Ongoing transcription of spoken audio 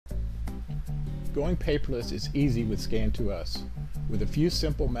Going paperless is easy with Scan2Us. With a few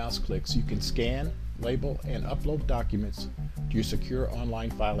simple mouse clicks, you can scan, label, and upload documents to your secure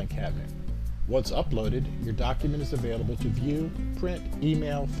online filing cabinet. Once uploaded, your document is available to view, print,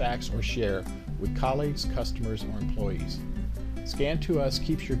 email, fax, or share with colleagues, customers, or employees. Scan2Us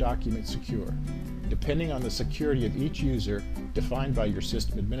keeps your document secure. Depending on the security of each user defined by your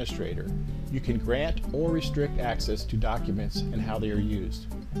system administrator, you can grant or restrict access to documents and how they are used.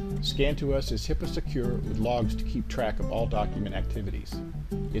 Scan2Us is HIPAA secure with logs to keep track of all document activities.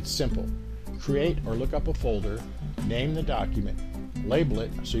 It's simple. Create or look up a folder, name the document, label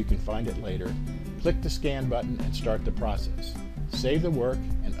it so you can find it later, click the scan button and start the process. Save the work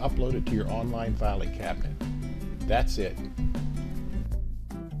and upload it to your online filing cabinet. That's it.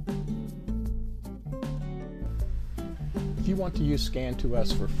 If you want to use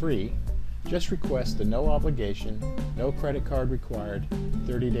Scan2Us for free, just request the no obligation, no credit card required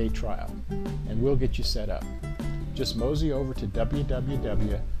 30-day trial, and we'll get you set up. Just mosey over to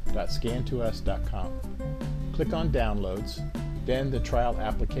www.scan2us.com. Click on Downloads, then the trial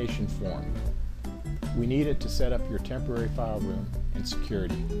application form. We need it to set up your temporary file room and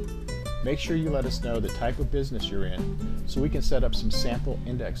security. Make sure you let us know the type of business you're in so we can set up some sample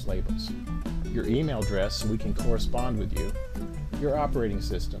index labels, your email address so we can correspond with you, your operating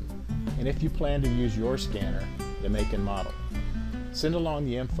system, and if you plan to use your scanner, the make and model. Send along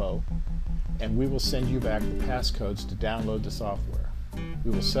the info and we will send you back the passcodes to download the software.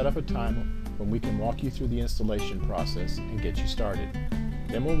 We will set up a time when we can walk you through the installation process and get you started.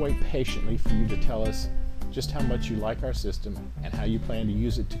 Then we'll wait patiently for you to tell us just how much you like our system and how you plan to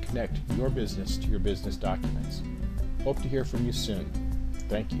use it to connect your business to your business documents. Hope to hear from you soon.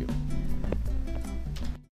 Thank you.